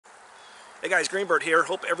Hey guys, Greenbird here.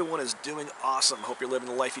 Hope everyone is doing awesome. Hope you're living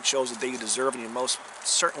the life you chose, the day you deserve, and you most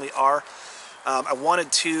certainly are. I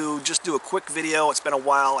wanted to just do a quick video. It's been a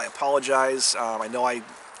while. I apologize. I know I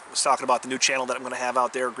was talking about the new channel that I'm going to have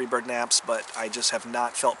out there, Greenbird Naps, but I just have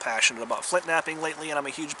not felt passionate about flint napping lately, and I'm a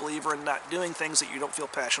huge believer in not doing things that you don't feel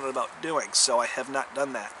passionate about doing, so I have not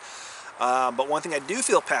done that. But one thing I do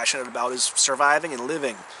feel passionate about is surviving and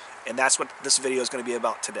living, and that's what this video is going to be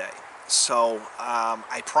about today. So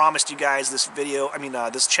I promised you guys this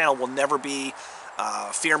this channel will never be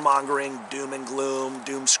fear-mongering, doom and gloom,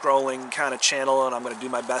 doom scrolling kind of channel, and I'm going to do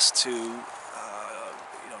my best to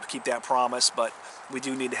to keep that promise. But we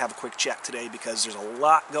do need to have a quick chat today because there's a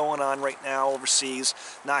lot going on right now overseas,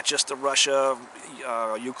 not just the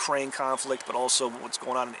Russia-Ukraine conflict, but also what's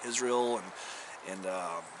going on in Israel and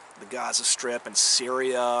the Gaza Strip and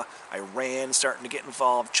Syria, Iran starting to get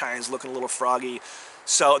involved, China's looking a little froggy.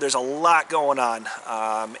 So there's a lot going on,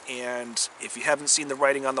 and if you haven't seen the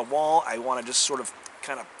writing on the wall, I want to just sort of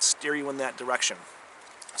kind of steer you in that direction.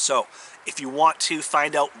 So if you want to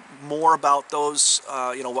find out more about those,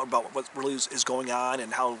 what really is going on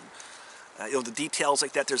and how, the details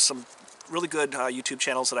like that, there's some really good YouTube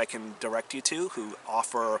channels that I can direct you to who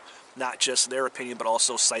offer not just their opinion, but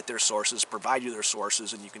also cite their sources, provide you their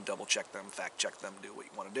sources, and you can double check them, fact check them, do what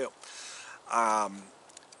you want to do.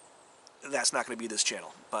 That's not going to be this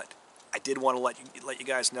channel, but I did want to let you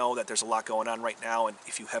guys know that there's a lot going on right now, and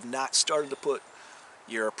if you have not started to put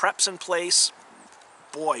your preps in place,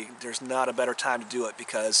 boy, there's not a better time to do it,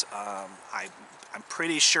 because I'm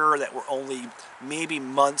pretty sure that we're only maybe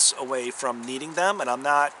months away from needing them, and I'm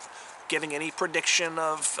not giving any prediction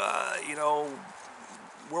of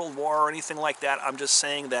World War or anything like that. I'm just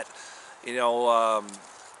saying that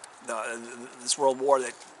this World War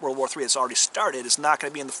III that's already started is not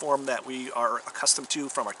going to be in the form that we are accustomed to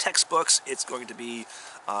from our textbooks. It's going to be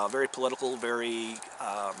very political, very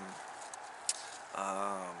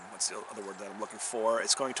what's the other word that I'm looking for?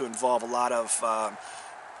 It's going to involve a lot of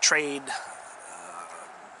trade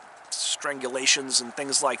strangulations and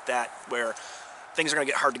things like that, where things are going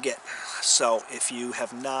to get hard to get. So if you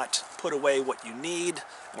have not put away what you need,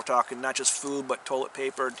 we're talking not just food, but toilet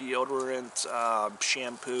paper, deodorant,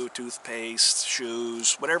 shampoo, toothpaste,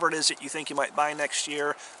 shoes, whatever it is that you think you might buy next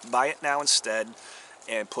year, buy it now instead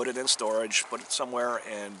and put it in storage, put it somewhere,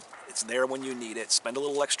 and it's there when you need it. Spend a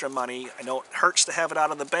little extra money. I know it hurts to have it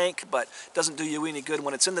out of the bank, but it doesn't do you any good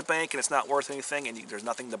when it's in the bank and it's not worth anything and there's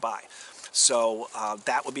nothing to buy. So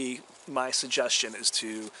that would be my suggestion, is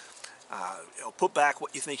to put back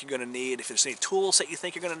what you think you're going to need. If there's any tools that you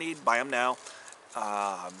think you're going to need, buy them now.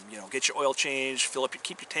 Get your oil changed,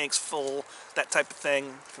 keep your tanks full, that type of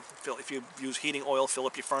thing. If you use heating oil, fill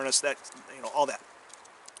up your furnace, all that.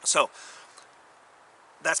 So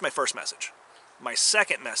that's my first message. My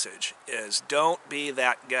second message is, don't be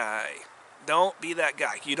that guy. Don't be that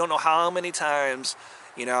guy. You don't know how many times,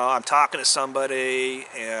 I'm talking to somebody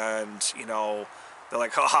and, they're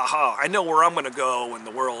like, ha ha ha, I know where I'm going to go when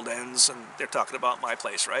the world ends, and they're talking about my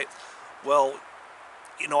place, right? Well,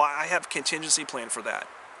 I have a contingency plan for that,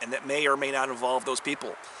 and that may or may not involve those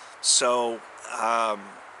people. So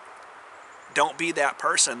don't be that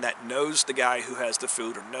person that knows the guy who has the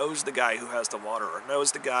food, or knows the guy who has the water, or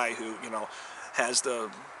knows the guy who, has the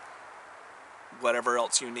whatever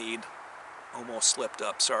else you need. Almost slipped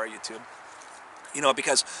up, sorry YouTube.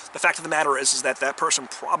 Because the fact of the matter is that that person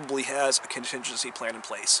probably has a contingency plan in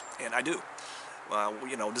place, and I do.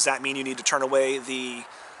 Does that mean you need to turn away the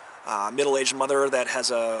middle-aged mother that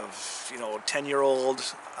has a 10-year-old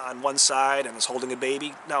on one side and is holding a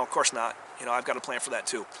baby? No, of course not. I've got a plan for that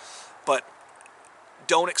too. But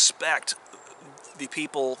don't expect the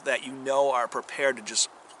people that are prepared to just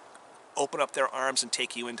open up their arms and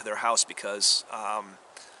take you into their house, because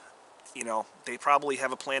they probably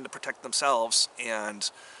have a plan to protect themselves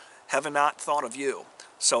and have not thought of you.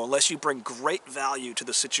 So unless you bring great value to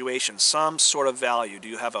the situation, some sort of value, do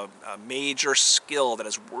you have a major skill that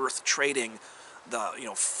is worth trading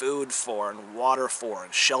the food for, and water for,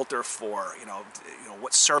 and shelter for,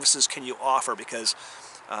 what services can you offer? Because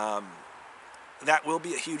that will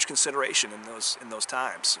be a huge consideration in those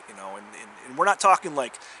times, and we're not talking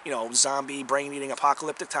like zombie brain-eating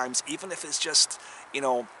apocalyptic times. Even if it's just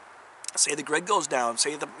say the grid goes down,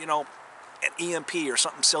 say an EMP or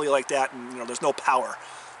something silly like that, and there's no power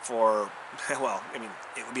for, well,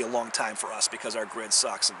 it would be a long time for us because our grid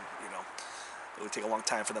sucks, and it would take a long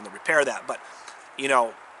time for them to repair that. But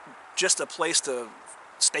just a place to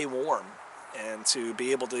stay warm and to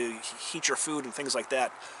be able to heat your food and things like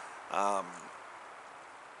that. I'm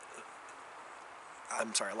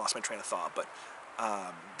sorry, I lost my train of thought, but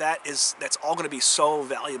that's all going to be so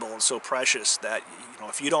valuable and so precious that, you know,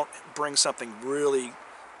 if you don't bring something really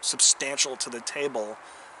substantial to the table,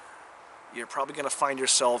 you're probably going to find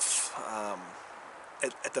yourself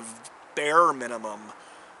at the bare minimum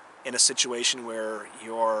in a situation where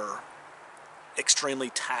you're extremely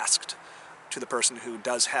tasked to the person who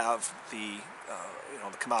does have the you know,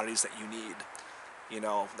 the commodities that you need. You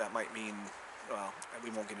know, that might mean, well, we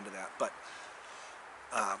won't get into that, but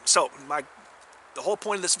so the whole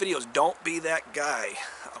point of this video is don't be that guy,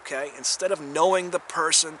 okay? Instead of knowing the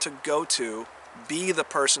person to go to, be the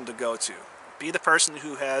person to go to. Be the person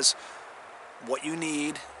who has what you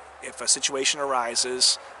need if a situation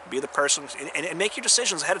arises. Be the person, and make your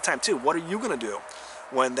decisions ahead of time too. What are you going to do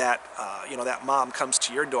when that you know, that mom comes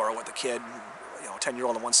to your door with a kid, you know,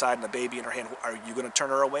 10-year-old on one side and a baby in her hand? Are you going to turn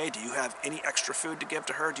her away? Do you have any extra food to give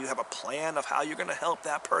to her? Do you have a plan of how you're going to help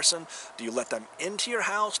that person? Do you let them into your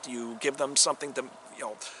house? Do you give them something to, you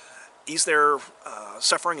know, ease their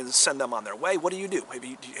suffering and send them on their way? What do you do? Have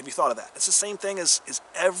you thought of that? It's the same thing as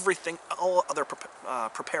everything, all other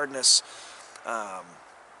preparedness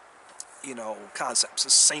you know, concepts.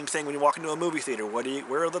 It's the same thing when you walk into a movie theater.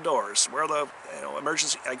 Where are the doors? Where are the, you know,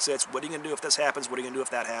 emergency exits? What are you going to do if this happens? What are you going to do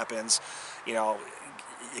if that happens? You know,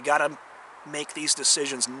 you got to make these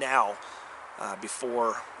decisions now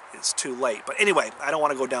before it's too late. But anyway, I don't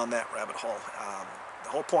want to go down that rabbit hole. The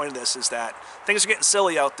whole point of this is that things are getting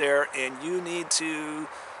silly out there, and you need to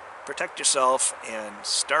protect yourself and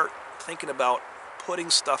start thinking about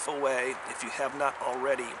putting stuff away if you have not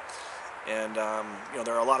already. And you know,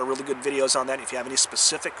 there are a lot of really good videos on that. If you have any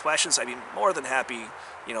specific questions, I'd be more than happy,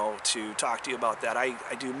 you know, to talk to you about that. I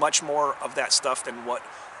do much more of that stuff than what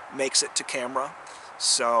makes it to camera.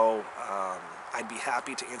 So I'd be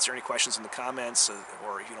happy to answer any questions in the comments,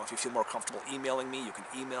 or, you know, if you feel more comfortable emailing me, you can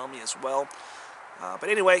email me as well. But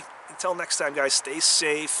anyway, until next time, guys, stay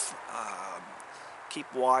safe.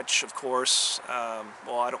 Keep watch, of course.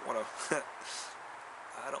 Well, I don't want to.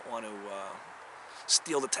 I don't want to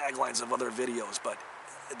steal the taglines of other videos, but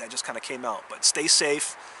that just kind of came out. But stay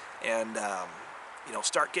safe, and you know,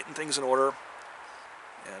 start getting things in order.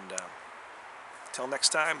 And until next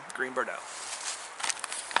time, Greenbird out.